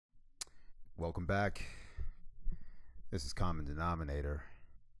Welcome back. This is Common Denominator.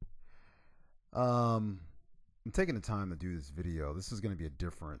 I'm taking the time to do this video. This is going to be a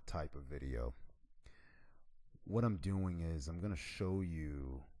different type of video. What I'm doing is I'm going to show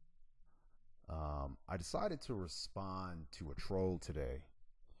you. I decided to respond to a troll today.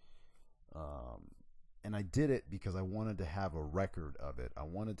 And I did it because I wanted to have a record of it. I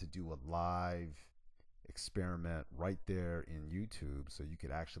wanted to do a live experiment right there in YouTube so you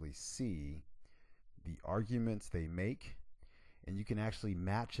could actually see the arguments they make, and you can actually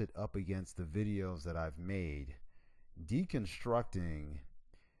match it up against the videos that I've made deconstructing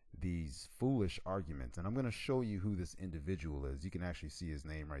these foolish arguments. And I'm going to show you who this individual is. You can actually see his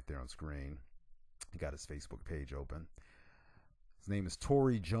name right there on screen. He got his Facebook page open. His name is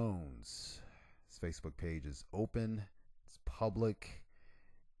Tory Jones. His Facebook page is open. It's public.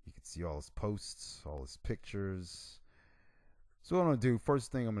 You can see all his posts, all his pictures. So what I'm going to do,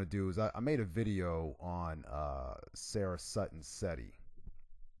 first thing I'm going to do is I made a video on Sara Suten Seti,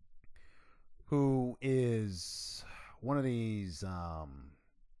 who is one of these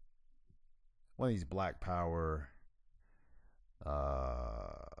Black Power,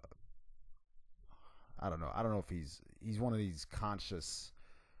 I don't know if he's one of these conscious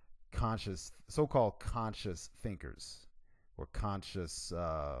so-called conscious thinkers or conscious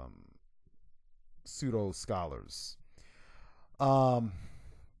pseudo scholars.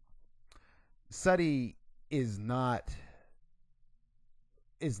 Seti is not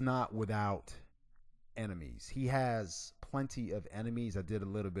without enemies. He has plenty of enemies. I did a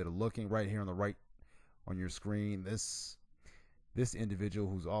little bit of looking right here on the right on your screen. This individual,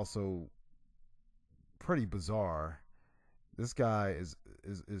 who's also pretty bizarre. This guy is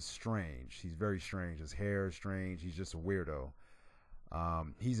strange. He's very strange. His hair is strange. He's just a weirdo.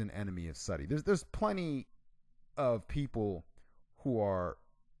 He's an enemy of Seti. There's plenty of people who are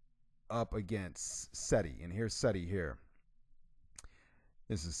up against Seti, and here's Seti here.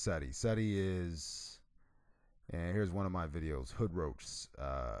 This is Seti. Seti is, and here's one of my videos, Hoodroach,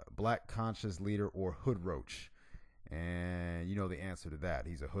 Black Conscious Leader or Hoodroach, and you know the answer to that.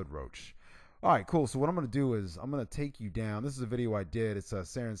 He's a Hoodroach. All right, cool. So what I'm going to do is I'm going to take you down. This is a video I did. It's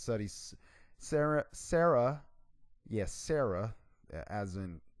Sara Seti, Sara, as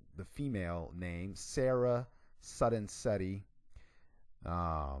in the female name, Sara Suten Seti.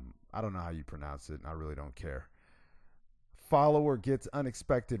 I don't know how you pronounce it, and I really don't care. Follower gets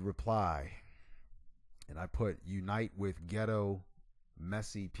unexpected reply. And I put, unite with ghetto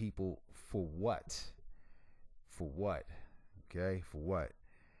messy people for what? For what? Okay, for what?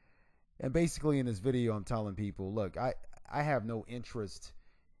 And basically in this video I'm telling people, look, I have no interest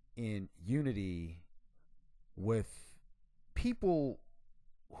in unity with people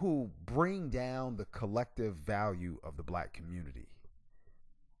who bring down the collective value of the black community.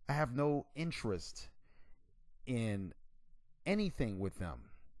 I have no interest in anything with them,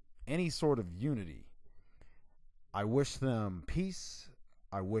 any sort of unity. I wish them peace.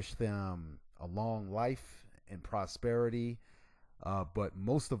 I wish them a long life and prosperity. But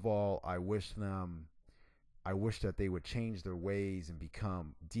most of all, I wish that they would change their ways and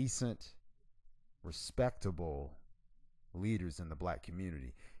become decent, respectable leaders in the black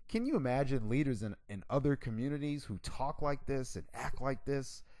community. Can you imagine leaders in other communities who talk like this and act like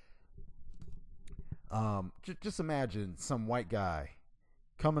this? Just imagine some white guy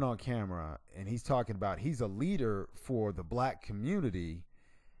coming on camera and he's talking about he's a leader for the black community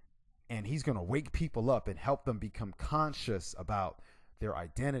and he's going to wake people up and help them become conscious about their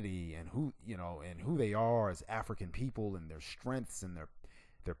identity and who they are as African people and their strengths and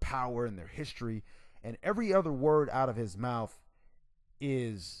their power and their history. And every other word out of his mouth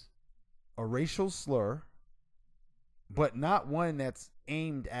is a racial slur, but not one that's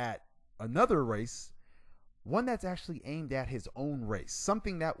aimed at another race, one that's actually aimed at his own race,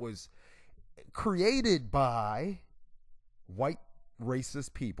 something that was created by white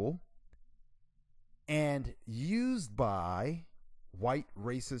racist people and used by white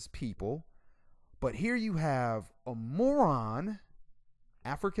racist people. But here you have a moron,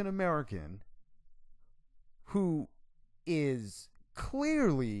 African American, who is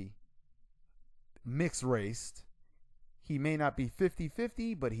clearly mixed raced. He may not be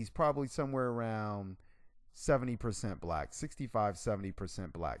 50-50, but he's probably somewhere around 70% black,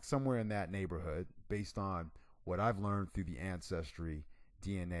 65-70% black, somewhere in that neighborhood, based on what I've learned through the ancestry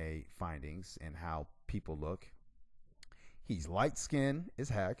DNA findings and how people look. He's light skinned as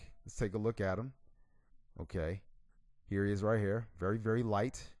heck. Let's take a look at him. Okay, here he is right here, very, very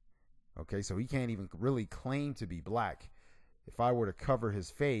light. Okay, so he can't even really claim to be black. If I were to cover his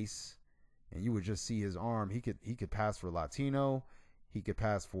face and you would just see his arm, he could pass for Latino. He could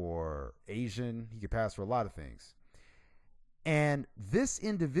pass for Asian. He could pass for a lot of things. And this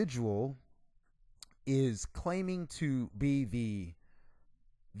individual is claiming to be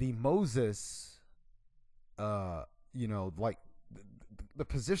the Moses, like the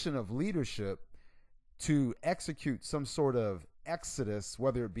position of leadership to execute some sort of exodus,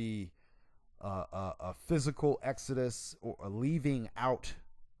 whether it be a physical exodus or a leaving out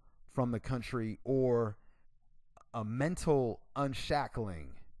from the country, or a mental unshackling.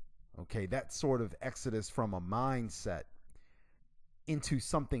 Okay, that sort of exodus from a mindset into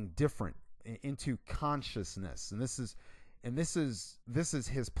something different, into consciousness. And this is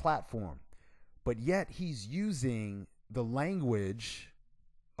his platform. But yet he's using the language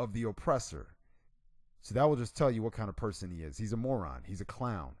of the oppressor. So that will just tell you what kind of person he is. He's a moron. He's a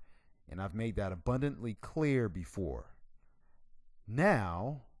clown. And I've made that abundantly clear before.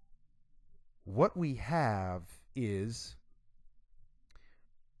 Now, what we have is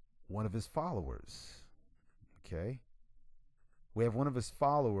one of his followers. Okay. We have one of his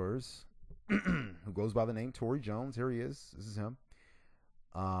followers who goes by the name Tory Jones. Here he is. This is him.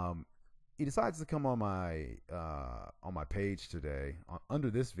 He decides to come on my page today under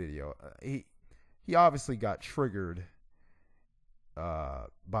this video. He obviously got triggered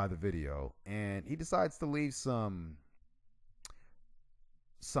by the video, and he decides to leave some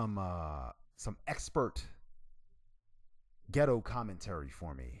expert ghetto commentary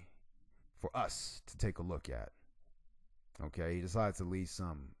for us to take a look at. Okay, he decides to leave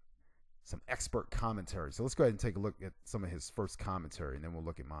some expert commentary. So let's go ahead and take a look at some of his first commentary, and then we'll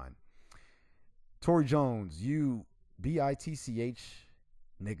look at mine. Tory Jones, you bitch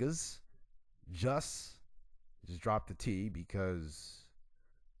niggas, just drop the T because,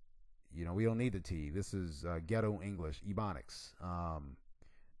 we don't need the T. This is ghetto English, Ebonics.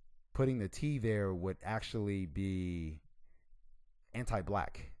 Putting the T there would actually be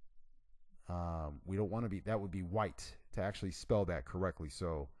anti-black. We don't want to be, that would be white to actually spell that correctly.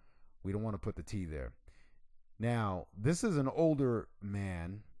 So we don't want to put the T there. Now, this is an older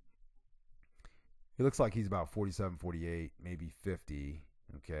man. He looks like he's about 47, 48, maybe 50.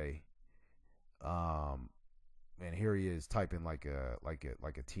 Okay. And here he is typing like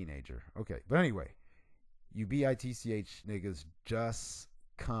a teenager. Okay. But anyway, you bitch niggas just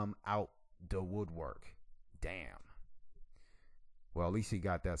come out the woodwork. Damn. Well, at least he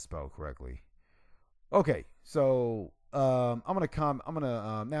got that spelled correctly. Okay. So, I'm going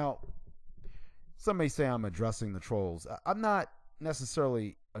to now some may say I'm addressing the trolls. I'm not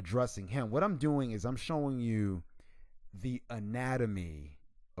necessarily addressing him. What I'm doing is I'm showing you the anatomy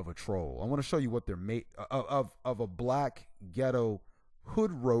of a troll. I want to show you what they're made of a black ghetto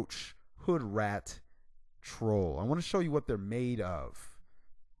hoodroach, hood rat troll. I want to show you what they're made of.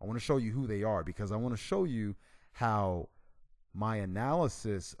 I want to show you who they are, because I want to show you how my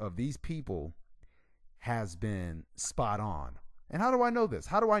analysis of these people has been spot on. And how do I know this?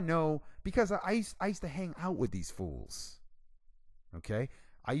 How do I know? Because I used to hang out with these fools. Okay?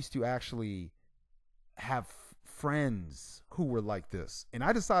 I used to actually have friends who were like this. And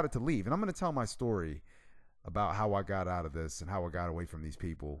I decided to leave. And I'm going to tell my story about how I got out of this and how I got away from these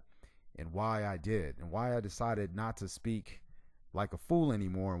people and why I did and why I decided not to speak like a fool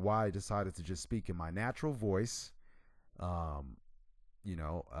anymore, and why I decided to just speak in my natural voice. I've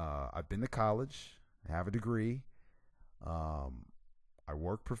been to college, I have a degree, I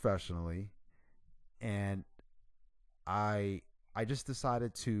work professionally, and I just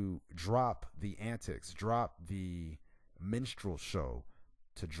decided to drop the antics, drop the minstrel show,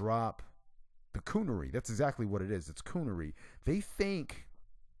 to drop the coonery. That's exactly what it is. It's coonery. They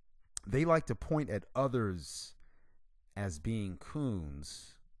like to point at others as being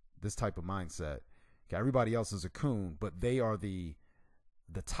coons, this type of mindset. Okay, everybody else is a coon, but they are the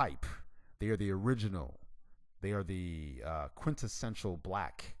type. They are the original. They are the quintessential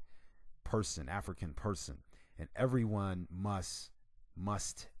black person, African person. And everyone must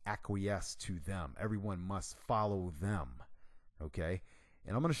acquiesce to them. Everyone must follow them. Okay?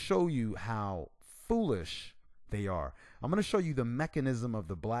 And I'm going to show you how foolish they are. I'm going to show you the mechanism of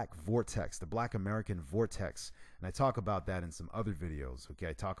the black vortex, the black American vortex. And I talk about that in some other videos. Okay?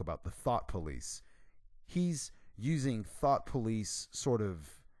 I talk about the thought police. He's using thought police sort of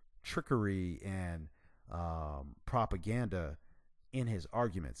trickery and propaganda in his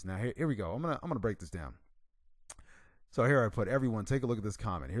arguments. Now, here we go. I'm gonna break this down. So here I put, everyone, take a look at this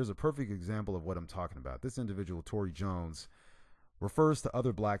comment. Here's a perfect example of what I'm talking about. This individual, Tory Jones, refers to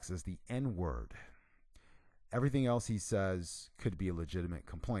other blacks as the N-word. Everything else he says could be a legitimate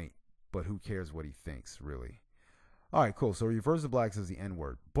complaint, but who cares what he thinks, really? All right, cool. So he refers to blacks as the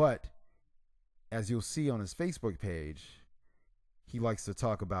N-word. But as you'll see on his Facebook page, he likes to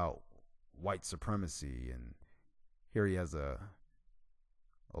talk about white supremacy, and here he has a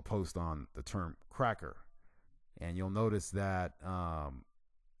post on the term cracker, and you'll notice that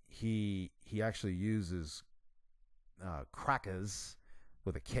he actually uses crackers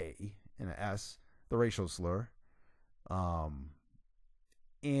with a K and an S, the racial slur,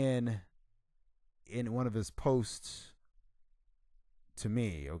 in one of his posts to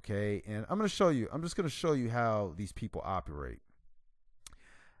me. Okay, and I'm just going to show you how these people operate.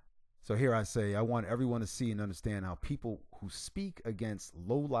 So here I say, I want everyone to see and understand how people who speak against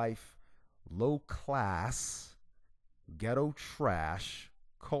low life, low class, ghetto trash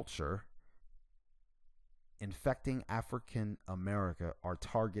culture infecting African America are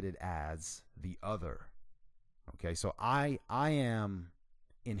targeted as the other. Okay, so I am,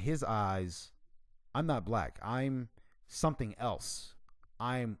 in his eyes, I'm not black. I'm something else.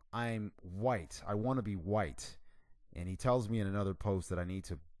 I'm white. I want to be white. And he tells me in another post that I need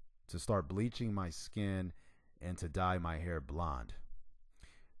to start bleaching my skin and to dye my hair blonde,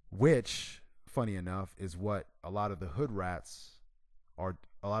 which, funny enough, is what a lot of the hood rats are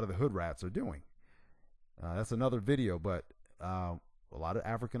doing. That's another video, but a lot of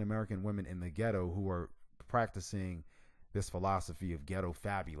African American women in the ghetto who are practicing this philosophy of ghetto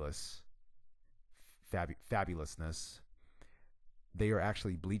fabulousness, they are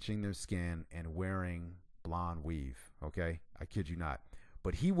actually bleaching their skin and wearing blonde weave. Okay, I kid you not.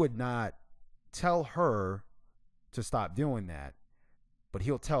 But he would not tell her to stop doing that, but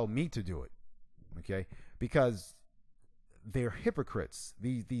he'll tell me to do it. Okay, because they're hypocrites.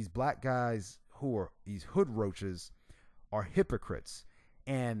 These black guys who are these hoodroaches are hypocrites,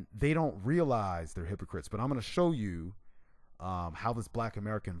 and they don't realize they're hypocrites. But I'm going to show you how this Black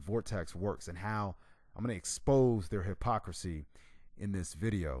American vortex works and how I'm going to expose their hypocrisy in this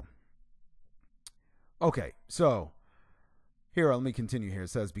video. Okay, so here, let me continue here. It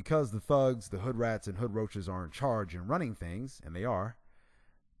says, because the thugs, the hood rats, and hood roaches are in charge and running things, and they are,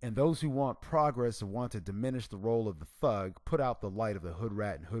 and those who want progress and want to diminish the role of the thug, put out the light of the hood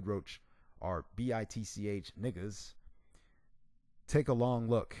rat and hood roach are BITCH niggas. Take a long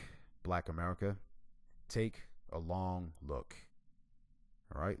look, Black America. Take a long look.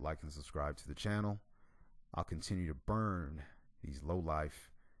 All right, like and subscribe to the channel. I'll continue to burn these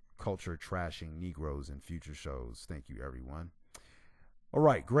low-life, culture-trashing Negroes in future shows. Thank you, everyone. All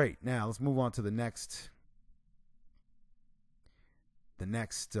right, great. Now let's move on to the next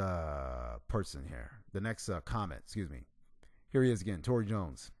person here. The next comment, excuse me. Here he is again, Tory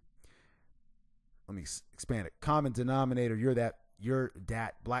Jones. Let me expand it. Common denominator, you're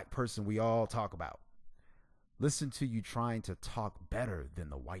that black person we all talk about. Listen to you trying to talk better than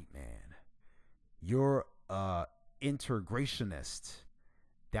the white man. You're a integrationist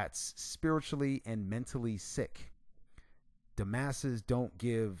that's spiritually and mentally sick. The masses don't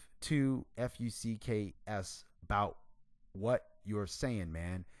give two fucks about what you're saying,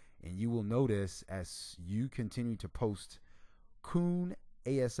 man. And you will notice as you continue to post coon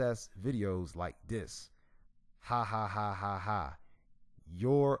ASS videos like this. Ha ha ha ha ha.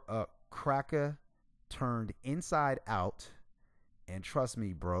 You're a cracker turned inside out. And trust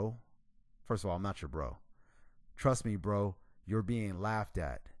me, bro. First of all, I'm not your bro. Trust me, bro. You're being laughed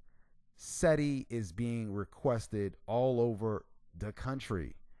at. Seti is being requested all over the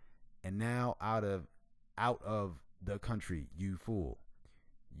country. And now out of the country, you fool.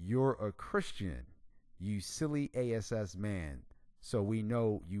 You're a Christian, you silly ASS man. So we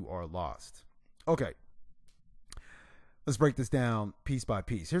know you are lost. Okay. Let's break this down piece by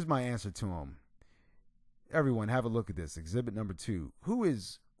piece. Here's my answer to him. Everyone, have a look at this. Exhibit number 2. Who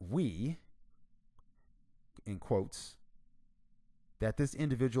is we, in quotes, that this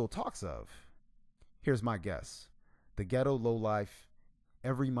individual talks of? Here's my guess. The ghetto lowlife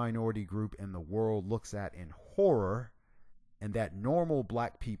every minority group in the world looks at in horror and that normal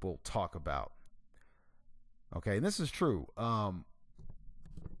black people talk about. Okay, and this is true.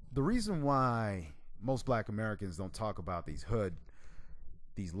 The reason why most black Americans don't talk about these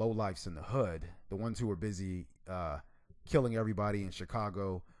lowlifes in the hood, the ones who are busy killing everybody in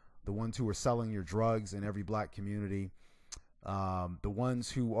Chicago, the ones who are selling your drugs in every black community, the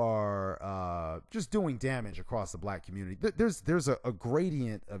ones who are just doing damage across the black community. There's a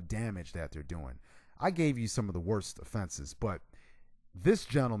gradient of damage that they're doing. I gave you some of the worst offenses, but this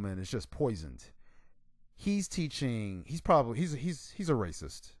gentleman is just poisoned. He's teaching. He's a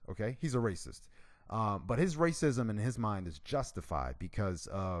racist. Okay, he's a racist. But his racism in his mind is justified because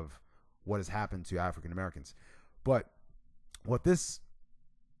of what has happened to African Americans. But what this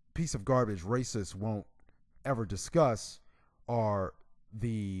piece of garbage racist won't ever discuss are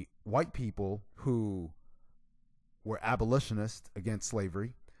the white people who were abolitionists against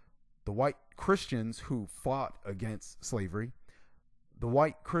slavery, the white Christians who fought against slavery, the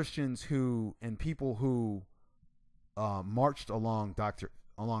white Christians who and people who marched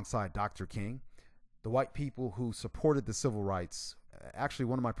alongside Dr. King, the white people who supported the civil rights. Actually,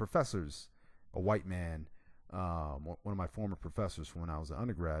 one of my professors, a white man, one of my former professors from when I was an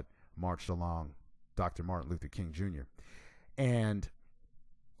undergrad, marched along Dr. Martin Luther King Jr. And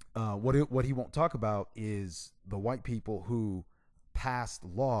what he won't talk about is the white people who passed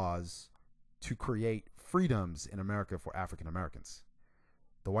laws to create freedoms in America for African Americans.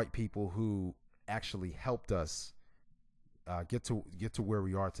 The white people who actually helped us get to where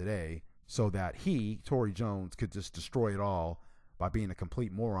we are today, so that Tory Jones, could just destroy it all by being a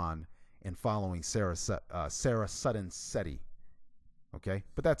complete moron and following Sara Suten Seti. Okay,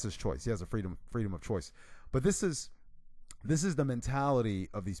 but that's his choice. He has a freedom of choice. But this is the mentality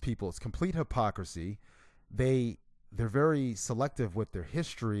of these people. It's complete hypocrisy. They're very selective with their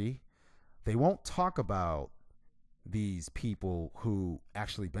history. They won't talk about these people who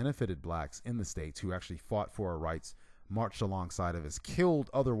actually benefited blacks in the States, who actually fought for our rights, marched alongside of us, killed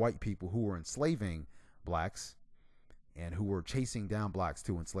other white people who were enslaving blacks and who were chasing down blacks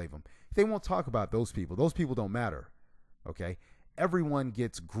to enslave them. They won't talk about those people. Those people don't matter. Okay? Everyone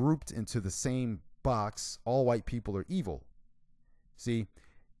gets grouped into the same box. All white people are evil. See?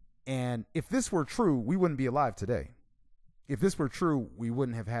 And if this were true, we wouldn't be alive today. If this were true, we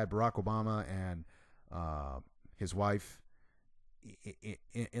wouldn't have had Barack Obama and his wife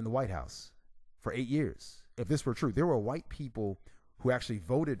in the White House for 8 years. If this were true, there were white people who actually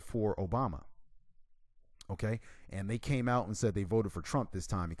voted for Obama. Okay? And they came out and said they voted for Trump this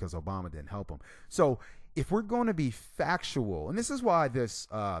time because Obama didn't help them. So if we're going to be factual, and this is why this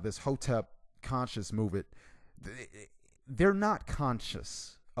Hotep conscious movement, they're not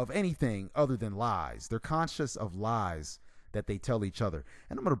conscious of anything other than lies. They're conscious of lies that they tell each other.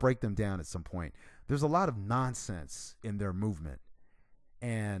 And I'm going to break them down at some point. There's a lot of nonsense in their movement.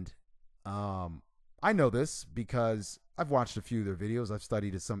 And I know this because I've watched a few of their videos. I've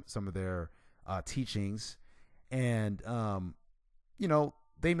studied some of their teachings. And,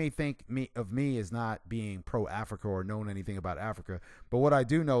 they may think of me as not being pro-Africa or knowing anything about Africa. But what I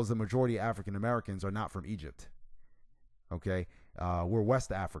do know is the majority of African Americans are not from Egypt. Okay? We're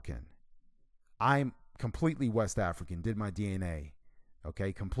West African. I'm completely West African, did my DNA.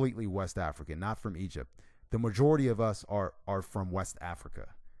 Okay? Completely West African, not from Egypt. The majority of us are from West Africa.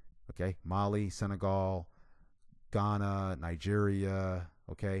 Okay? Mali, Senegal, Ghana, Nigeria,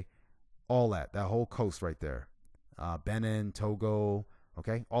 okay? All that whole coast right there. Benin, Togo,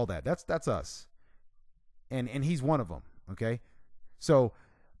 okay? All that. That's us. And he's one of them, okay? So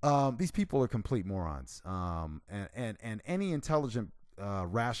these people are complete morons. And any intelligent,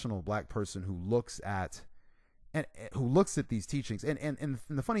 rational black person who looks at these teachings, and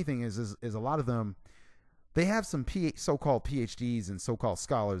the funny thing is a lot of them, they have some so-called PhDs and so-called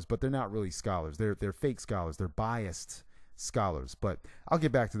scholars, but they're not really scholars. They're fake scholars. They're biased scholars. But I'll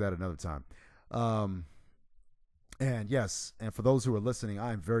get back to that another time. And yes, and for those who are listening,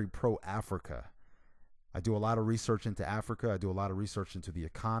 I am very pro-Africa. I do a lot of research into Africa. I do a lot of research into the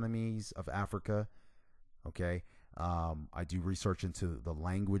economies of Africa. Okay. I do research into the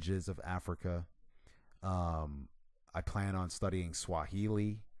languages of Africa. I plan on studying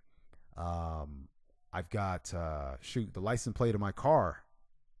Swahili. I've got, the license plate of my car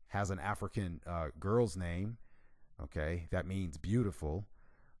has an African girl's name. Okay. That means beautiful.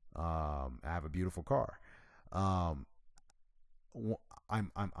 I have a beautiful car. I'm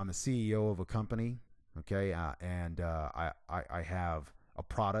a CEO of a company. Okay. And I have a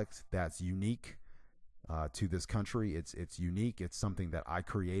product that's unique to this country. It's unique. It's something that I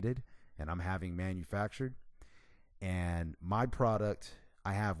created and I'm having manufactured. And my product,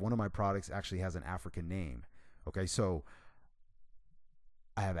 one of my products actually has an African name. Okay, so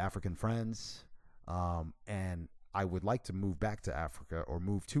I have African friends, and I would like to move back to Africa or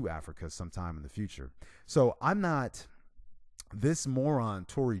move to Africa sometime in the future. So I'm not this moron,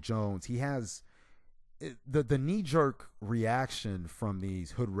 Tory Jones. He has the knee-jerk reaction from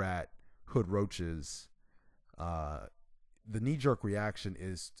these hoodroaches. The knee-jerk reaction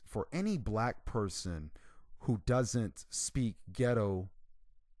is for any black person who doesn't speak ghetto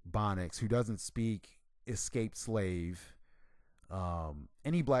Bonics, who doesn't speak escaped slave,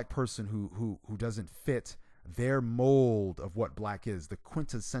 any black person who doesn't fit their mold of what black is, the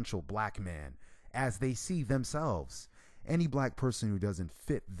quintessential black man as they see themselves. Any black person who doesn't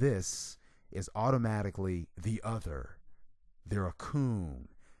fit this is automatically the other. They're a coon.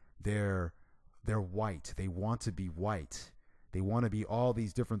 They're white. They want to be white. They want to be all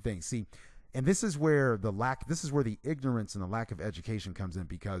these different things. See, And this is where the ignorance and the lack of education comes in,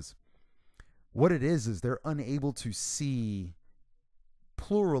 because what it is they're unable to see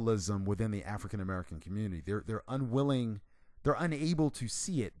pluralism within the African American community. They're unable to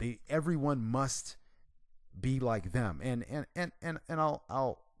see it. Everyone must be like them. And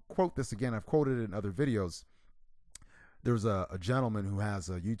I'll quote this again. I've quoted it in other videos. There's a gentleman who has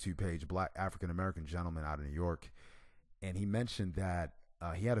a YouTube page, a black African American gentleman out of New York, and he mentioned that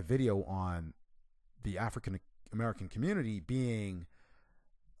he had a video on the African American community being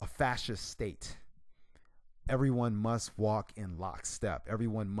a fascist state. Everyone must walk in lockstep.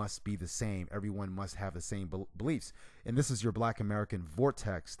 Everyone must be the same. Everyone must have the same beliefs. And this is your Black American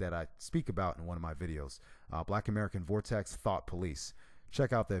Vortex that I speak about in one of my videos. Black American Vortex Thought Police.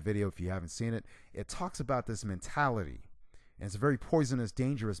 Check out that video if you haven't seen it. It talks about this mentality. And it's a very poisonous,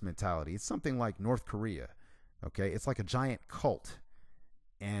 dangerous mentality. It's something like North Korea. Okay? It's like a giant cult.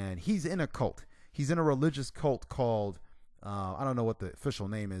 And he's in a cult. He's in a religious cult called, I don't know what the official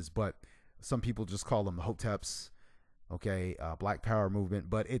name is, but some people just call them the Hoteps, okay, Black Power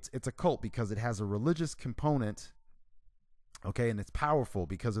movement. But it's a cult because it has a religious component, okay, and it's powerful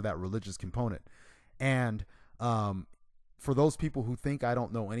because of that religious component. And for those people who think I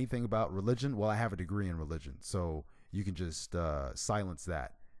don't know anything about religion, well, I have a degree in religion, so you can just silence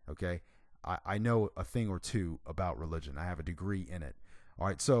that, okay? I know a thing or two about religion. I have a degree in it. All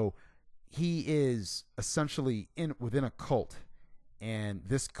right, so he is essentially within a cult, and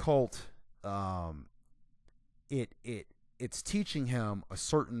this cult, it's teaching him a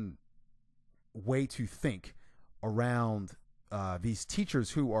certain way to think around these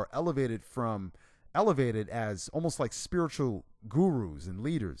teachers who are elevated as almost like spiritual gurus and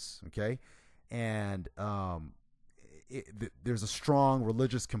leaders, okay? And there's a strong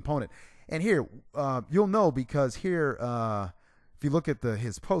religious component. And here, you'll know, because here, if you look at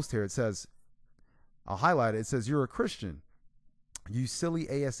his post here, it says, I'll highlight it. It says, "You're a Christian, you silly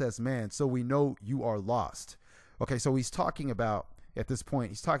ASS man, so we know you are lost." Okay, so he's talking about, at this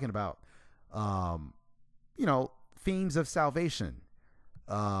point, he's talking about, themes of salvation,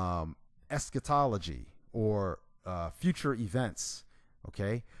 eschatology, or future events.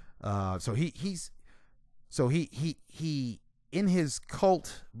 Okay, so he in his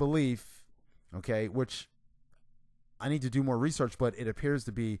cult belief, okay, which I need to do more research, but it appears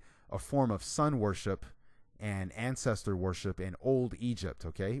to be a form of sun worship and ancestor worship in old Egypt,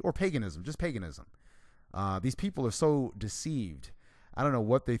 okay? Or paganism, just paganism. These people are so deceived. I don't know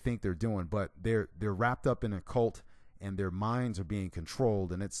what they think they're doing, but they're wrapped up in a cult, and their minds are being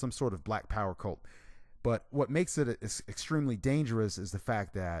controlled, and it's some sort of black power cult. But what makes it extremely dangerous is the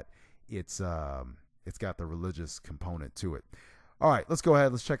fact that it's got the religious component to it. All right, let's go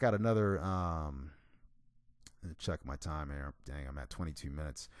ahead. Let's check out another. Check my time here. Dang, I'm at 22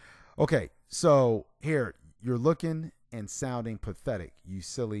 minutes. Okay, so here, you're looking and sounding pathetic, you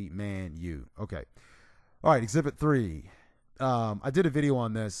silly man, you. Okay. All right, Exhibit 3. I did a video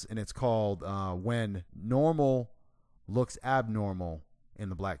on this, and it's called When Normal Looks Abnormal in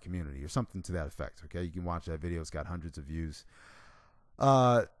the Black Community, or something to that effect. Okay, you can watch that video. It's got hundreds of views.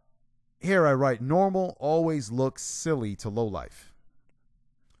 Here I write, normal always looks silly to lowlife.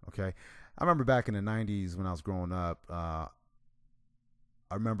 Okay. I remember back in the 90s when I was growing up, I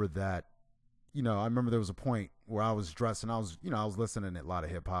remember that, I remember there was a point where I was dressing, I was listening to a lot of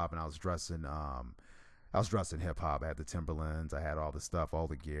hip hop, and I was dressing hip hop. I had the Timberlands, I had all the stuff, all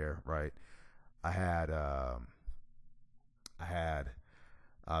the gear, right? I had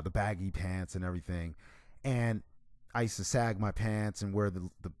the baggy pants and everything. And I used to sag my pants and wear the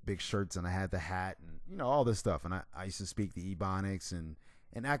big shirts, and I had the hat and, all this stuff. And I used to speak the Ebonics and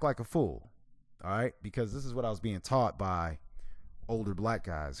act like a fool. All right. Because this is what I was being taught by older black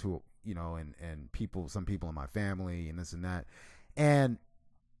guys who, and people, some people in my family and this and that. And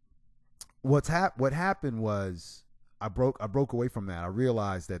what happened was I broke away from that. I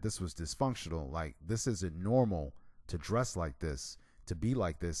realized that this was dysfunctional. Like, this isn't normal to dress like this, to be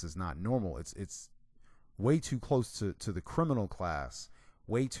like this is not normal. It's way too close to the criminal class,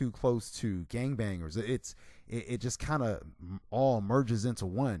 way too close to gangbangers. It just kind of all merges into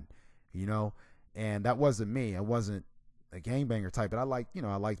one, and that wasn't me. I wasn't a gangbanger type, but I liked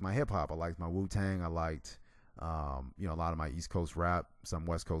my hip hop. I liked my Wu-Tang. I liked, a lot of my East Coast rap, some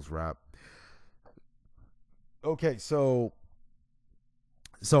West Coast rap. Okay. So,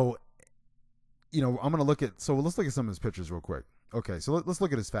 I'm going to let's look at some of his pictures real quick. Okay. So let's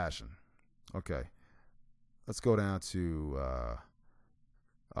look at his fashion. Okay. Let's go down to,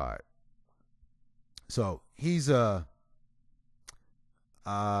 all right. So he's, let's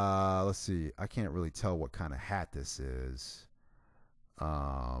see. I can't really tell what kind of hat this is.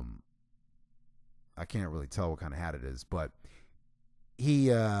 I can't really tell what kind of hat it is, but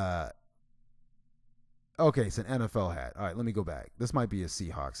he okay, it's an NFL hat. All right, let me go back. This might be a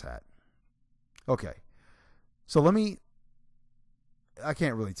Seahawks hat. Okay. So I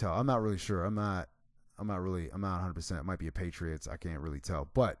can't really tell. I'm not really sure. I'm not 100%. It might be a Patriots. I can't really tell.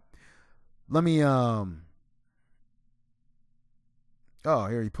 But let me oh,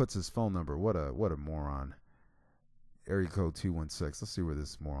 here he puts his phone number. What a moron. Area code 216. Let's see where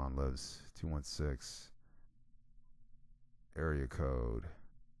this moron lives. 216. Area code.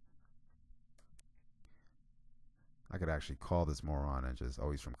 I could actually call this moron and just,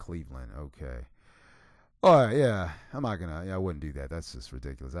 he's from Cleveland. Okay. All right, yeah. I'm not gonna, I wouldn't do that. That's just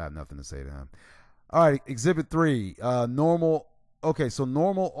ridiculous. I have nothing to say to him. All right, Exhibit 3. Normal. Okay, so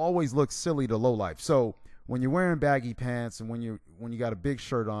normal always looks silly to low life. So when you're wearing baggy pants and when you got a big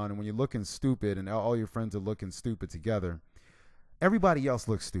shirt on and when you're looking stupid and all your friends are looking stupid together, everybody else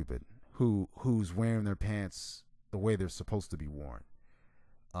looks stupid who's wearing their pants the way they're supposed to be worn.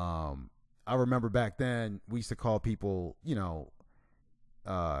 I remember back then we used to call people,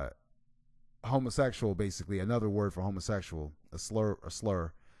 homosexual, basically another word for homosexual, a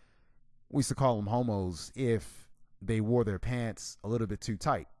slur. We used to call them homos if they wore their pants a little bit too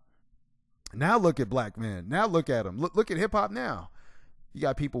tight. Now look at black men. Now look at them. Look at hip hop now. You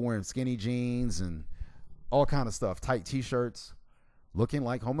got people wearing skinny jeans and all kind of stuff, tight t-shirts, looking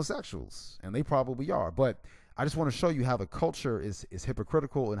like homosexuals, and they probably are. But I just want to show you how the culture is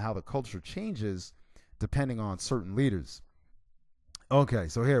hypocritical and how the culture changes depending on certain leaders. Okay,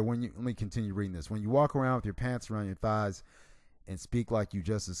 so here, let me continue reading this. When you walk around with your pants around your thighs and speak like you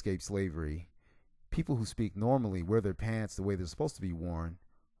just escaped slavery, people who speak normally wear their pants the way they're supposed to be worn,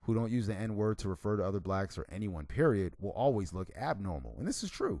 who don't use the N-word to refer to other blacks or anyone, period, will always look abnormal. And this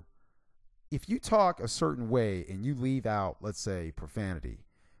is true. If you talk a certain way and you leave out, let's say, profanity,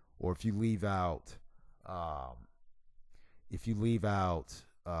 or if you leave out the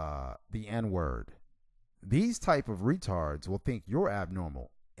N-word, these type of retards will think you're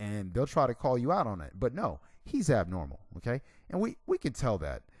abnormal and they'll try to call you out on it. But no, he's abnormal, okay? And we can tell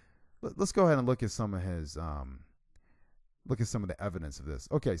that. Let's go ahead and look at some of his look at some of the evidence of this.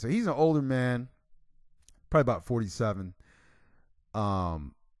 Okay, so he's an older man, probably about 47.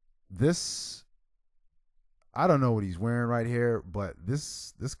 This, I don't know what he's wearing right here, but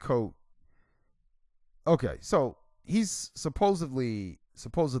this coat. Okay, so he's supposedly a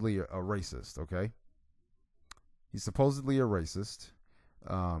racist, okay? He's supposedly a racist.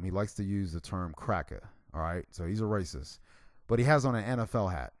 He likes to use the term cracker, all right? So he's a racist. But he has on an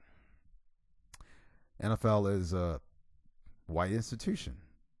NFL hat. NFL is a white institution.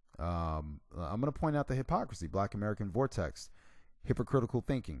 I'm going to point out the hypocrisy, Black American vortex, hypocritical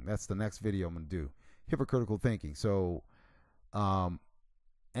thinking. That's the next video I'm going to do. Hypocritical thinking. So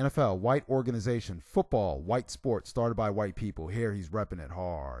NFL, white organization. Football, white sport, started by white people. Here he's repping it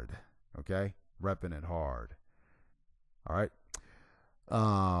hard. Okay? Repping it hard. All right?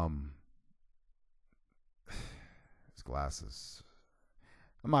 His glasses.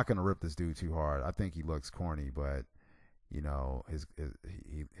 I'm not going to rip this dude too hard. I think he looks corny, but he all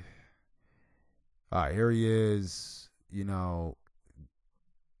right, here he is. The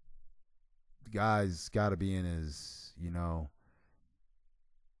guy's got to be in his, he's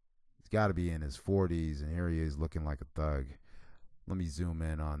got to be in his 40s, and here he is looking like a thug. Let me zoom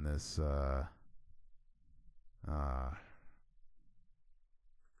in on this. All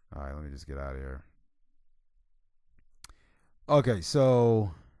right, let me just get out of here. Okay,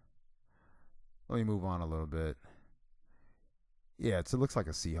 so let me move on a little bit. Yeah, it looks like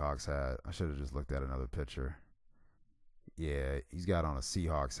a Seahawks hat. I should have just looked at another picture. Yeah, he's got on a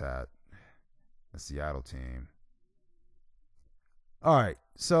Seahawks hat. The Seattle team. All right,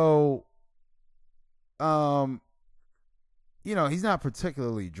 so, he's not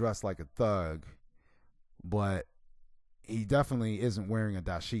particularly dressed like a thug, but he definitely isn't wearing a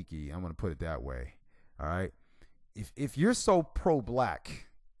dashiki. I'm going to put it that way. All right. If you're so pro-black,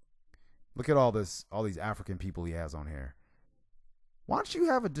 look at all these African people he has on here. Why don't you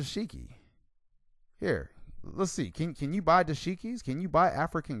have a dashiki? Here, let's see. Can you buy dashikis? Can you buy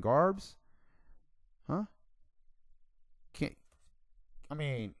African garbs? Huh?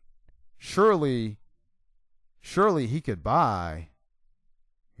 Surely he could buy.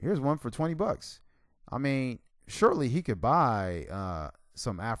 Here's one for $20. Surely he could buy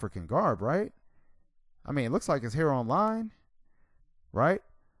some African garb, right? It looks like it's here online, right?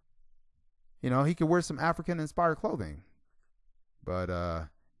 He could wear some African-inspired clothing. But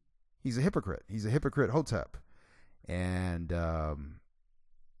he's a hypocrite. He's a hypocrite hotep. And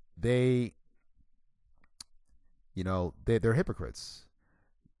they're hypocrites.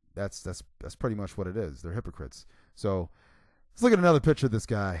 That's pretty much what it is. They're hypocrites. So let's look at another picture of this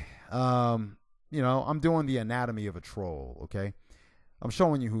guy. I'm doing the anatomy of a troll, okay? I'm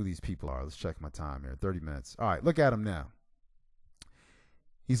showing you who these people are. Let's check my time here. 30 minutes. All right, look at him now.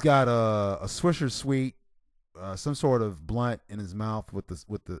 He's got a Swisher Sweet, some sort of blunt in his mouth with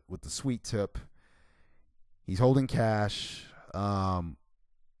the sweet tip. He's holding cash.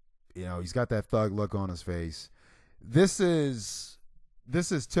 He's got that thug look on his face. This is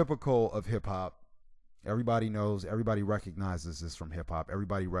typical of hip hop. Everybody knows, everybody recognizes this from hip hop.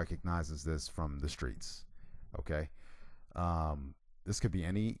 Everybody recognizes this from the streets. Okay? This could be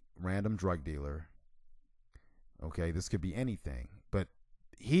any random drug dealer. Okay, this could be anything. But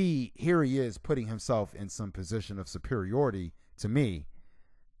here he is putting himself in some position of superiority to me.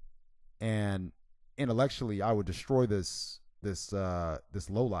 And intellectually, I would destroy this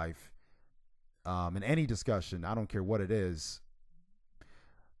lowlife in any discussion. I don't care what it is.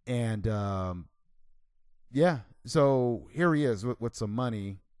 And so here he is with some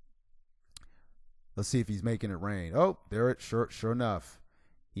money. Let's see if he's making it rain. Oh, there it sure enough,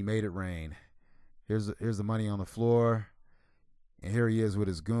 he made it rain. Here's the money on the floor, and here he is with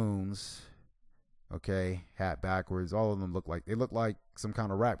his goons. Okay, hat backwards. All of them look like some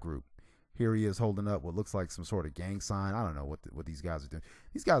kind of rap group. Here he is holding up what looks like some sort of gang sign. I don't know what these guys are doing.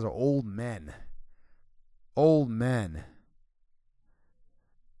 These guys are old men. Old men.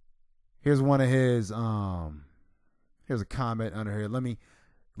 Here's one of his. Here's a comment under here. Let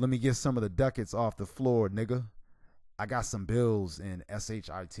me get some of the ducats off the floor, nigga. I got some bills in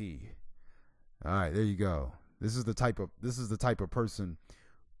SHIT. All right, there you go. This is the type of person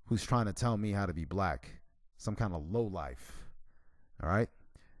who's trying to tell me how to be black. Some kind of low life. All right.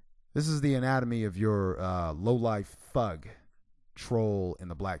 This is the anatomy of your low life thug troll in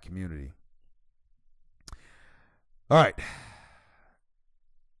the black community. All right.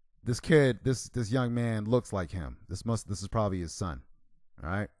 This kid, this young man looks like him. This is probably his son. All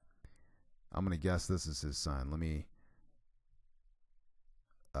right. I'm going to guess this is his son. Let me,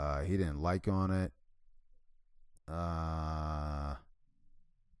 he didn't like on it.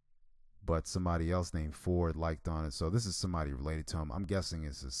 But somebody else named Ford liked on it. So this is somebody related to him. I'm guessing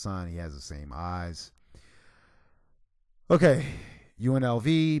it's his son. He has the same eyes. Okay.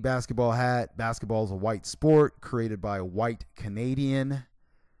 UNLV, basketball hat. Basketball is a white sport created by a white Canadian.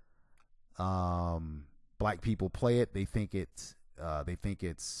 Black people play it. They think it's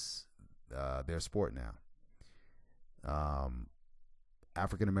their sport now.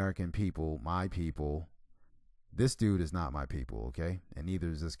 African American people, my people. This dude is not my people, okay? And neither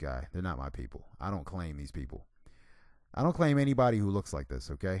is this guy. They're not my people. I don't claim these people. I don't claim anybody who looks like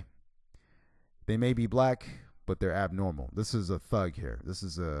this, okay? They may be black, but they're abnormal. This is a thug here. This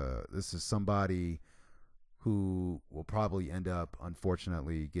is somebody who will probably end up,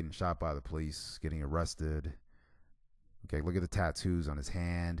 unfortunately, getting shot by the police, getting arrested. Okay, look at the tattoos on his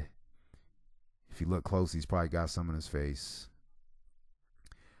hand. If you look close, he's probably got some in his face.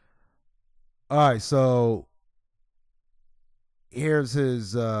 All right, so here's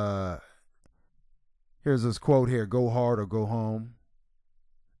his quote here: "Go hard or go home."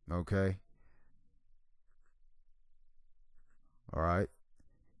 Okay. All right.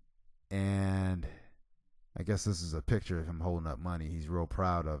 And I guess this is a picture of him holding up money. He's real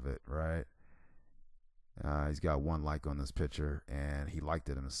proud of it, right? He's got one like on this picture, and he liked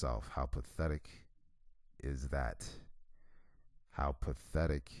it himself. How pathetic is that? How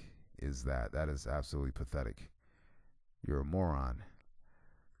pathetic is that? That is absolutely pathetic. You're a moron.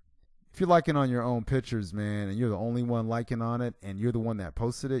 If you're liking on your own pictures, man, and you're the only one liking on it, and you're the one that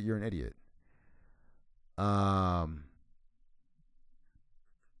posted it, you're an idiot. What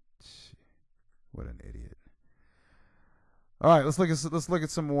an idiot. All right, let's look at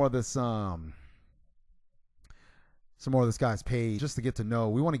some more of this guy's page, just to get to know.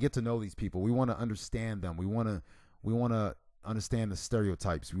 We want to get to know these people. We want to understand them. We want to understand the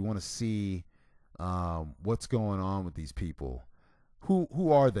stereotypes. We want to see what's going on with these people.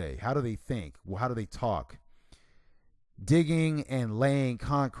 Who are they? How do they think? How do they talk? Digging and laying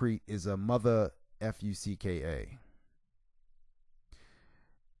concrete is a mother fucka.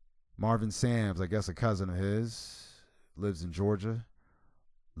 Marvin Sams, I guess a cousin of his, lives in Georgia.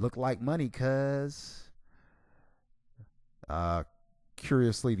 Look like money, cuz.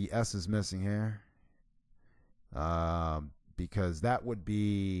 Curiously, the S is missing here. Because that would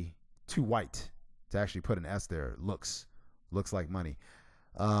be too white to actually put an S there. Looks like money.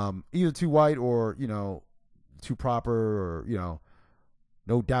 Either too white or, too proper or,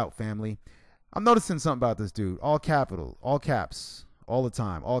 no doubt, family. I'm noticing something about this dude. All capital, all caps, all the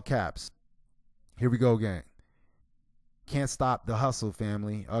time, all caps. Here we go again. Can't stop the hustle,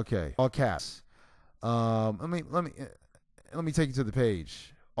 family. Okay, all caps. Let me take you to the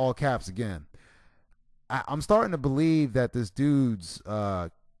page. All caps again. I'm starting to believe that this dude's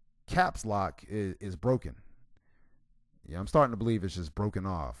caps lock is broken. Yeah, I'm starting to believe it's just broken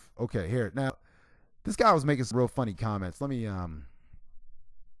off. Okay, here now. This guy was making some real funny comments. Let me go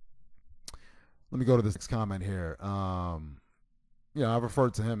to this next comment here. I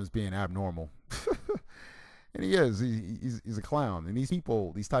referred to him as being abnormal, and he is. He's a clown, and these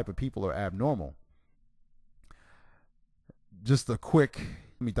type of people are abnormal. Just a quick.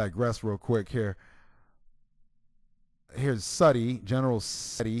 Let me digress real quick here. Here's Seti, General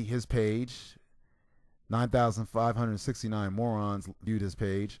Seti, his page. 9,569 morons viewed his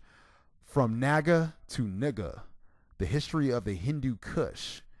page. From Naga to Nigga, the history of the Hindu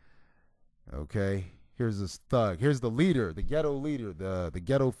Kush. Okay, here's this thug. Here's the leader, the ghetto leader, the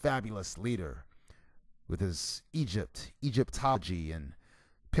ghetto fabulous leader with his Egyptology and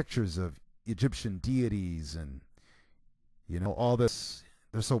pictures of Egyptian deities and, all this.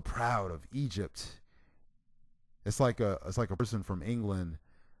 They're so proud of Egypt. It's like a person from England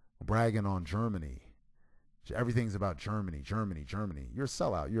bragging on Germany. Everything's about Germany. You're a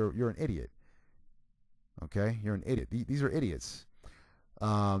sellout. You're an idiot. Okay, you're an idiot. These are idiots.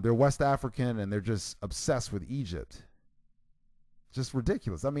 They're West African and they're just obsessed with Egypt. Just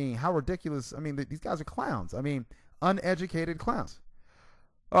ridiculous. I mean, how ridiculous? I mean, these guys are clowns. I mean, uneducated clowns.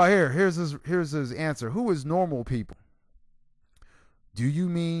 Oh, here's his answer. Who is normal people? Do you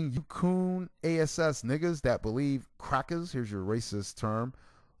mean you coon ASS niggas that believe crackers? Here's your racist term.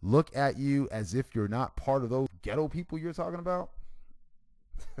 Look at you as if you're not part of those ghetto people you're talking about?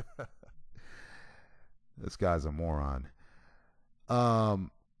 This guy's a moron. Nigga,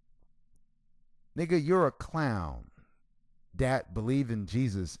 you're a clown that believe in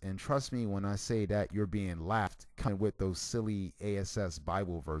Jesus, and trust me when I say that you're being laughed coming with those silly ASS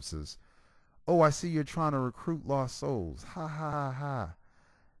Bible verses. Oh, I see you're trying to recruit lost souls. Ha ha ha ha.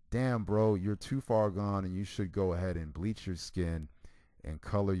 Damn, bro, you're too far gone and you should go ahead and bleach your skin and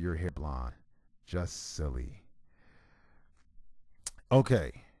color your hair blonde. Just silly.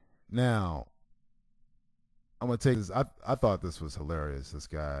 Okay, now I'm gonna take this. I thought this was hilarious. This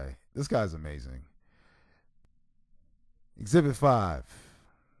guy's amazing. Exhibit 5.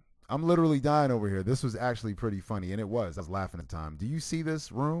 I'm literally dying over here. This was actually pretty funny, and it was. I was laughing at the time. Do you see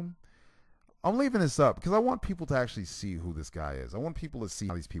this room? I'm leaving this up because I want people to actually see who this guy is. I want people to see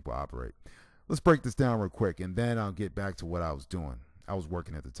how these people operate. Let's break this down real quick, and then I'll get back to what I was doing. I was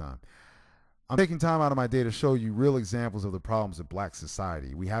working at the time. I'm taking time out of my day to show you real examples of the problems of black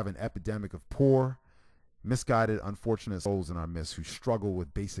society. We have an epidemic of poor, misguided, unfortunate souls in our midst who struggle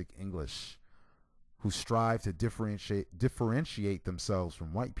with basic English, who strive to differentiate themselves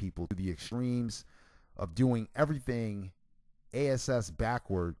from white people to the extremes of doing everything ASS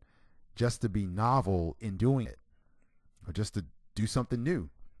backward just to be novel in doing it, or just to do something new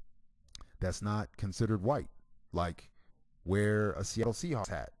that's not considered white, like wear a Seattle Seahawks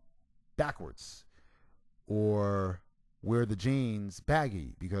hat backwards, or wear the jeans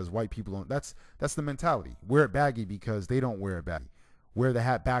baggy because white people don't. That's the mentality. Wear it baggy because they don't wear it baggy. Wear the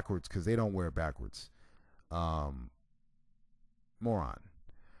hat backwards because they don't wear it backwards. Moron.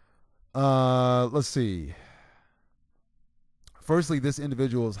 Let's see. Firstly, this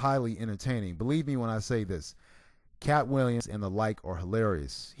individual is highly entertaining. Believe me when I say this. Cat Williams and the like are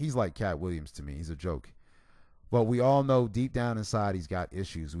hilarious. He's like Cat Williams to me. He's a joke. But we all know deep down inside he's got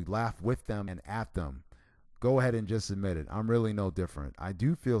issues. We laugh with them and at them. Go ahead and just admit it. I'm really no different. I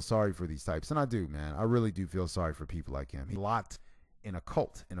do feel sorry for these types. And I do, man. I really do feel sorry for people like him. He's locked in a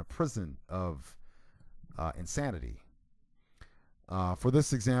cult, in a prison of insanity. For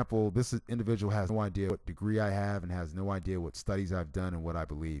this example, this individual has no idea what degree I have and has no idea what studies I've done and what I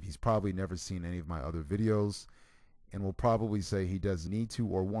believe. He's probably never seen any of my other videos and will probably say he doesn't need to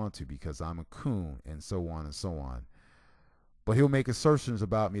or want to because I'm a coon and so on and so on. But he'll make assertions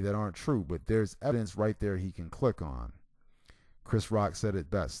about me that aren't true, but there's evidence right there he can click on. Chris Rock said it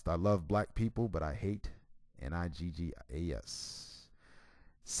best. I love black people, but I hate NIGGAS.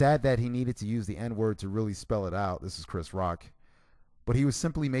 Sad that he needed to use the N-word to really spell it out. This is Chris Rock. But he was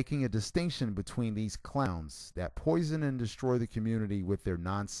simply making a distinction between these clowns that poison and destroy the community with their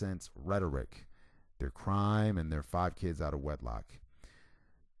nonsense rhetoric, their crime, and their 5 kids out of wedlock.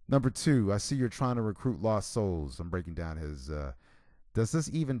 Number 2, I see you're trying to recruit lost souls. I'm breaking down his, does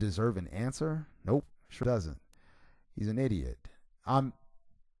this even deserve an answer? Nope, sure doesn't. He's an idiot. I'm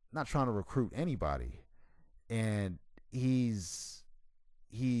not trying to recruit anybody. And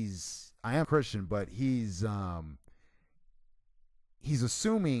I am Christian, but he's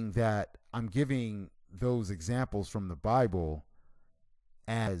assuming that I'm giving those examples from the Bible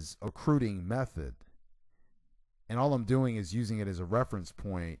as a recruiting method. And all I'm doing is using it as a reference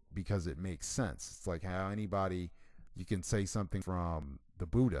point because it makes sense. It's like how anybody, you can say something from the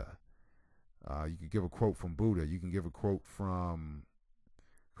Buddha. You can give a quote from Buddha. You can give a quote from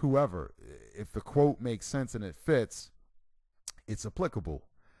whoever. If the quote makes sense and it fits, it's applicable.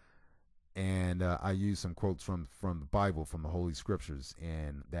 And I use some quotes from the Bible, from the Holy Scriptures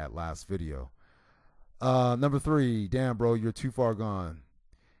in that last video. Number 3, damn, bro, you're too far gone.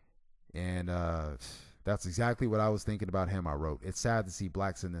 And that's exactly what I was thinking about him, I wrote. It's sad to see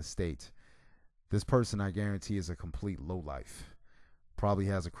blacks in this state. This person, I guarantee, is a complete lowlife. Probably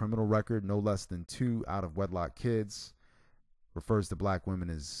has a criminal record, no less than 2 out of wedlock kids. Refers to black women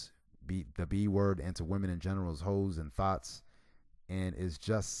as the B word, and to women in general as hoes and thoughts. And is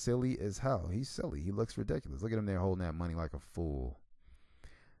just silly as hell. He's silly. He looks ridiculous. Look at him there holding that money like a fool.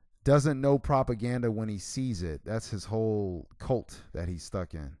 Doesn't know propaganda when he sees it. That's his whole cult that he's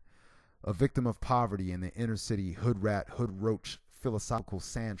stuck in. A victim of poverty in the inner city hood rat, hood roach, philosophical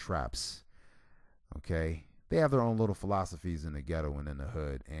sand traps. Okay? They have their own little philosophies in the ghetto and in the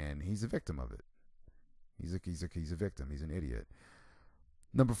hood, and he's a victim of it. He's a victim. He's an idiot.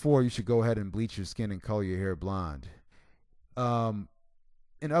 Number 4, you should go ahead and bleach your skin and color your hair blonde.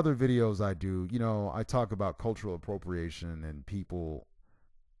 In other videos I do, I talk about cultural appropriation and people,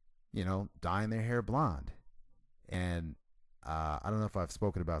 dyeing their hair blonde. And I don't know if I've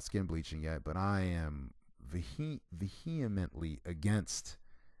spoken about skin bleaching yet, but I am vehemently against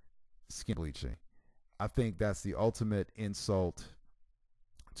skin bleaching. I think that's the ultimate insult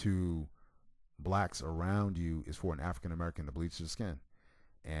to blacks around you, is for an African American to bleach their skin.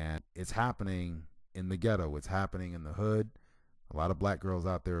 And it's happening in the ghetto. It's happening in the hood. A lot of black girls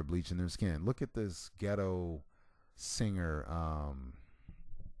out there are bleaching their skin. Look at this ghetto singer,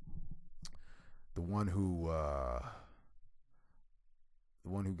 the one who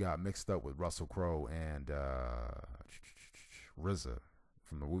got mixed up with Russell Crowe and RZA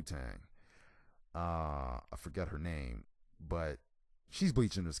from the Wu-Tang. I forget her name, but she's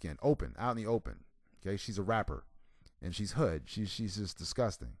bleaching her skin open, out in the open. Okay, she's a rapper, and she's hood. She's just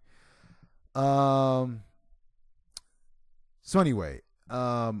disgusting. So anyway,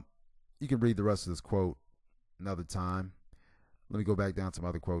 you can read the rest of this quote another time. Let me go back down to some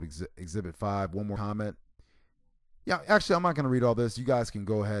other quote. Exhibit 5. One more comment. Yeah, actually, I'm not going to read all this. You guys can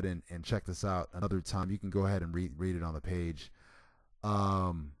go ahead and check this out another time. You can go ahead and read it on the page.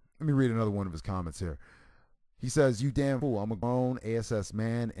 Let me read another one of his comments here. He says, "You damn fool! I'm a grown ASS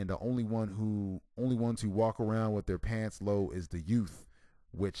man, and the only ones who walk around with their pants low is the youth,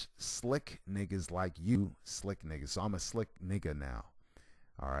 which slick niggas like you, slick niggas. So I'm a slick nigga now.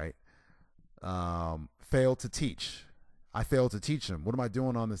 All right. Failed to teach. I failed to teach him. What am I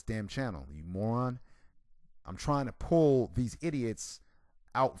doing on this damn channel, you moron? I'm trying to pull these idiots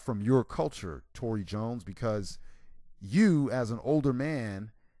out from your culture, Tory Jones, because you, as an older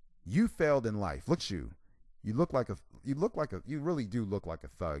man, you failed in life. Look at you. You really do look like a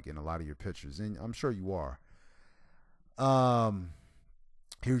thug in a lot of your pictures, and I'm sure you are.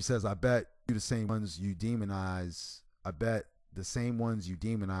 Here he says, I bet the same ones you demonize are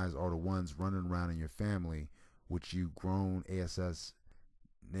the ones running around in your family, which you grown ASS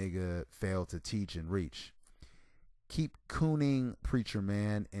nigga failed to teach and reach. Keep cooning, preacher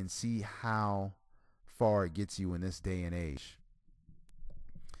man, and see how far it gets you in this day and age."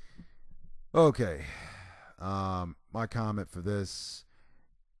 Okay. My comment for this: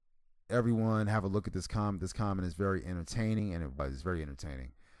 everyone have a look at this comment. This comment is very entertaining, and it was very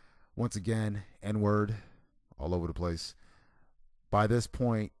entertaining. Once again, N-word all over the place. By this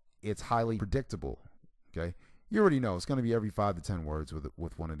point, it's highly predictable. Okay, you already know it's going to be every 5 to 10 words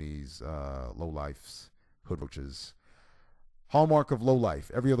with one of these lowlifes, hoodroaches. Hallmark of lowlife: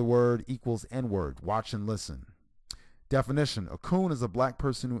 every other word equals N-word. Watch and listen. Definition: a coon is a black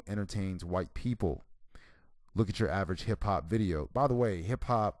person who entertains white people. Look at your average hip-hop video. By the way,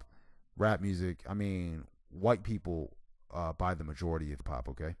 hip-hop, rap music, white people buy the majority of hip-hop,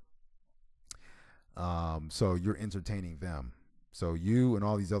 okay? So you're entertaining them. So you and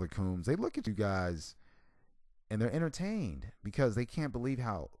all these other coons, they look at you guys and they're entertained because they can't believe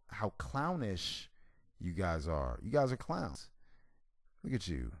how clownish you guys are. You guys are clowns. Look at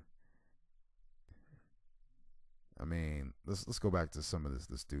you. Let's go back to some of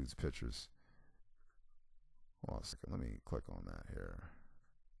this dude's pictures. Hold on a second. Let me click on that here.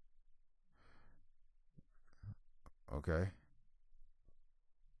 Okay.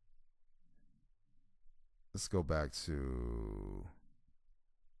 Let's go back to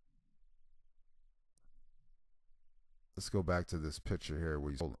this picture here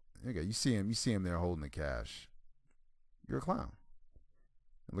where Okay, you see him there holding the cash. You're a clown.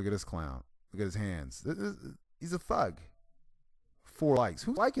 Look at this clown. Look at his hands. He's a thug. 4 likes.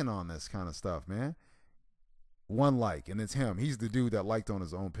 Who's liking on this kind of stuff, man? 1 like, and it's him. He's the dude that liked on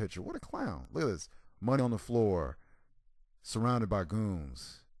his own picture. What a clown. Look at this. Money on the floor. Surrounded by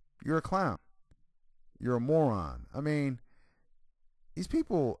goons. You're a clown. You're a moron. I mean, these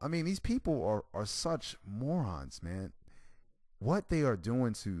people are such morons, man. What they are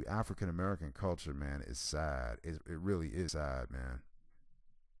doing to African American culture, man, is sad. It really is sad, man.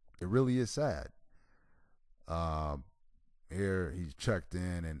 It really is sad. Here he's checked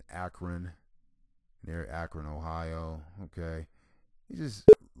in Akron, near Akron, Ohio. Okay, he's just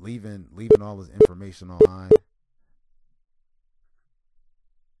leaving all his information online.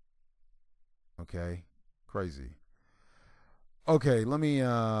 Okay, crazy. Okay, let me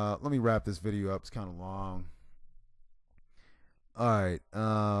wrap this video up. It's kind of long. All right.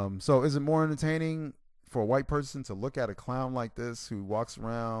 So is it more entertaining for a white person to look at a clown like this who walks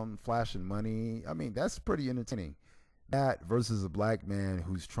around flashing money? I mean, that's pretty entertaining. That versus a black man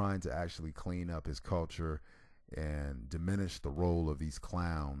who's trying to actually clean up his culture and diminish the role of these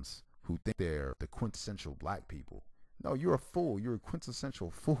clowns who think they're the quintessential black people. No, you're a fool. You're a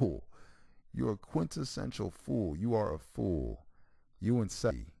quintessential fool. You're a quintessential fool. You are a fool. You and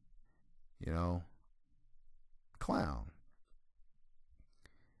Seti, you know, clown.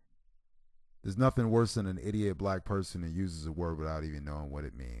 There's nothing worse than an idiot black person who uses a word without even knowing what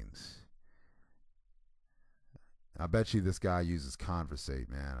it means. I bet you this guy uses conversate,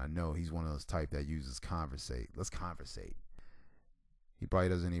 man. I know he's one of those type that uses conversate. Let's conversate. He probably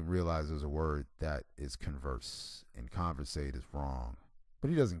doesn't even realize there's a word that is converse, and conversate is wrong.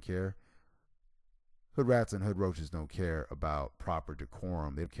 But he doesn't care. Hood rats and hood roaches don't care about proper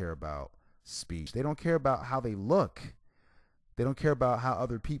decorum. They don't care about speech. They don't care about how they look. They don't care about how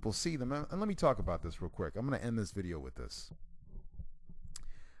other people see them. And let me talk about this real quick. I'm going to end this video with this.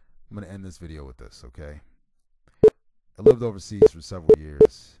 Okay? I lived overseas for several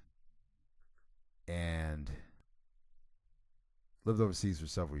years. And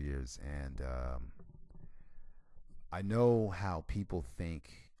I know how people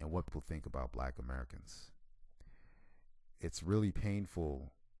think and what people think about black Americans. It's really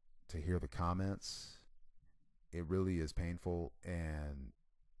painful to hear the comments. It really is painful, and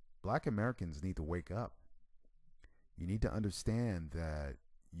black Americans need to wake up. You need to understand that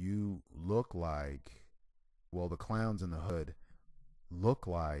you look like, well, the clowns in the hood look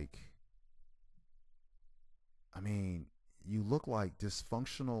like, you look like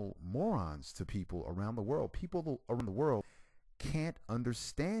dysfunctional morons to people around the world. People around the world can't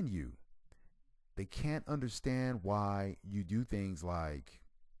understand you. They can't understand why you do things like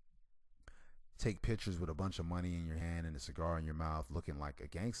take pictures with a bunch of money in your hand and a cigar in your mouth looking like a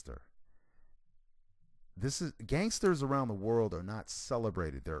gangster. Gangsters around the world are not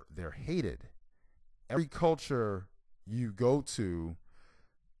celebrated. They're hated. Every culture you go to,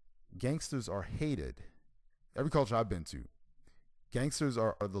 gangsters are hated. Every culture I've been to, gangsters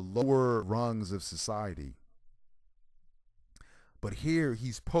are the lower rungs of society. But here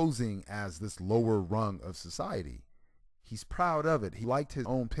he's posing as this lower rung of society. He's proud of it. He liked his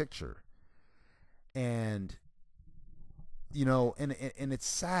own picture. And, you know, and it's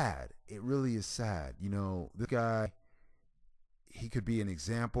sad. It really is sad. You know, this guy, he could be an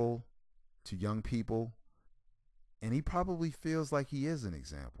example to young people. And he probably feels like he is an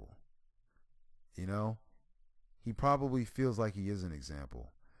example. You know, he probably feels like he is an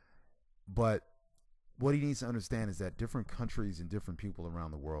example. But what he needs to understand is that different countries and different people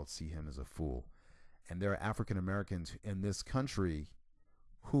around the world see him as a fool. And there are African Americans in this country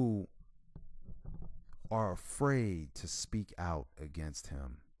who are afraid to speak out against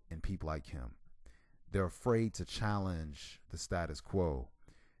him and people like him. They're afraid to challenge the status quo.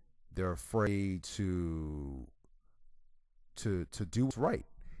 They're afraid to do what's right.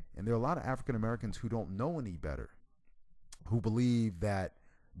 And there are a lot of African Americans who don't know any better, who believe that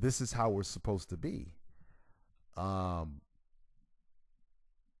this is how we're supposed to be. You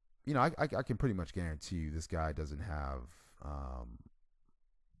know, I can pretty much guarantee you this guy doesn't have,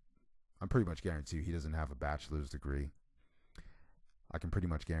 I'm pretty much guarantee you he doesn't have a bachelor's degree. I can pretty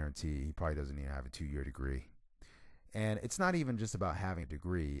much guarantee he probably doesn't even have a 2-year degree. And it's not even just about having a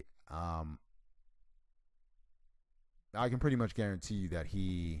degree. I can pretty much guarantee you that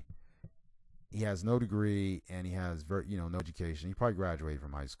he has no degree and he has no education. He probably graduated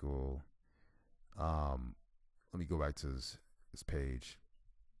from high school. Let me go back to his page.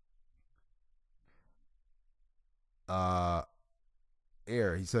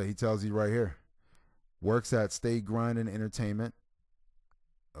 He tells you right here, works at Stay Grinding Entertainment.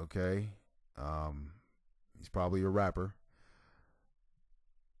 Okay. He's probably a rapper.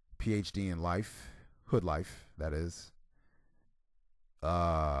 PhD in life, hood life, that is.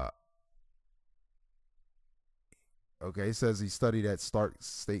 Uh, okay, it says he studied at Stark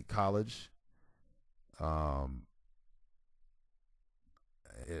State College. Um,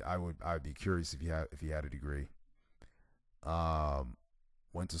 I'd be curious if he had a degree. Um,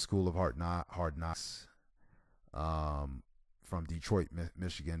 went to School of Hard Knocks. Um, from Detroit,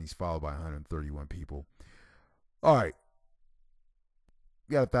 Michigan. He's followed by 131 people. All right,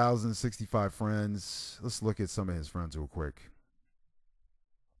 we got 1,065 friends. Let's look at some of his friends real quick.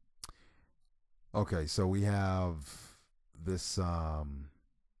 Okay, so we have this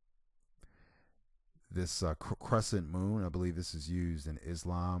crescent moon. I believe this is used in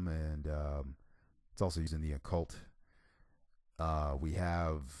Islam, and it's also used in the occult. We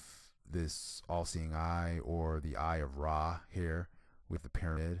have this all-seeing eye, or the eye of Ra, here with the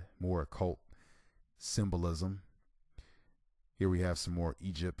pyramid, more occult symbolism. Here we have some more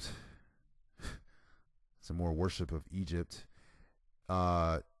Egypt, some more worship of Egypt.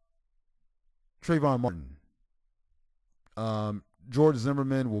 Trayvon Martin. George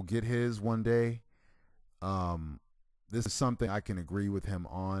Zimmerman will get his one day. This is something I can agree with him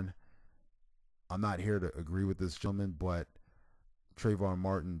on. I'm not here to agree with this gentleman, but Trayvon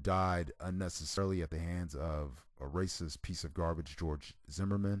Martin died unnecessarily at the hands of a racist piece of garbage, George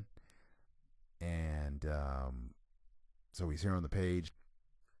Zimmerman. And so he's here on the page.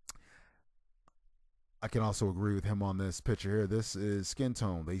 I can also agree with him on this picture here. This is skin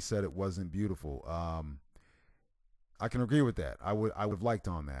tone. They said it wasn't beautiful. I can agree with that. I would have liked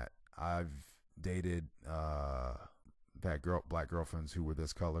on that. I've dated had black girlfriends who were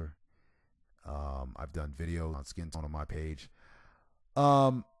this color. I've done videos on skin tone on my page.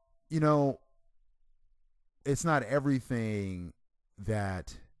 You know, it's not everything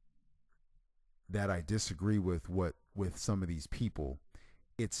that I disagree with some of these people.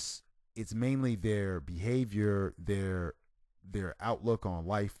 It's mainly their behavior, their outlook on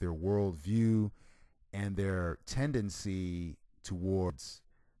life, their worldview, and their tendency towards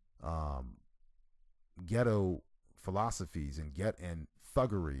ghetto philosophies and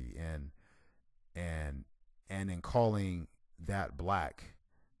thuggery and in calling that black.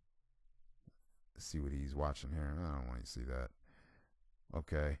 Let's see what he's watching here. I don't want to see that.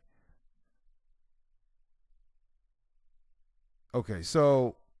 Okay. Okay,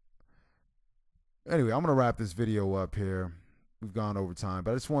 so anyway, I'm going to wrap this video up here. We've gone over time,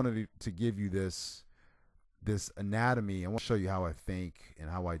 but I just wanted to give you this anatomy. I want to show you how I think and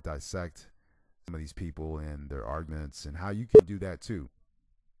how I dissect some of these people and their arguments, and how you can do that too.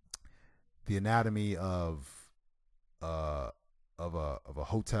 The anatomy of a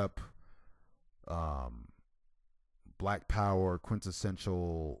Hotep, Black Power,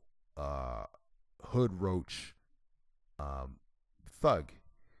 quintessential Hoodroach thug,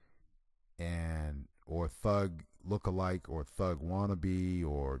 or thug lookalike, or thug wannabe,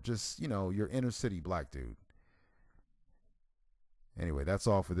 or just, your inner city black dude. Anyway, that's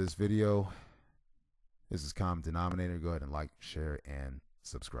all for this video. This is Common Denominator. Go ahead and like, share, and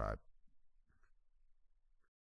subscribe.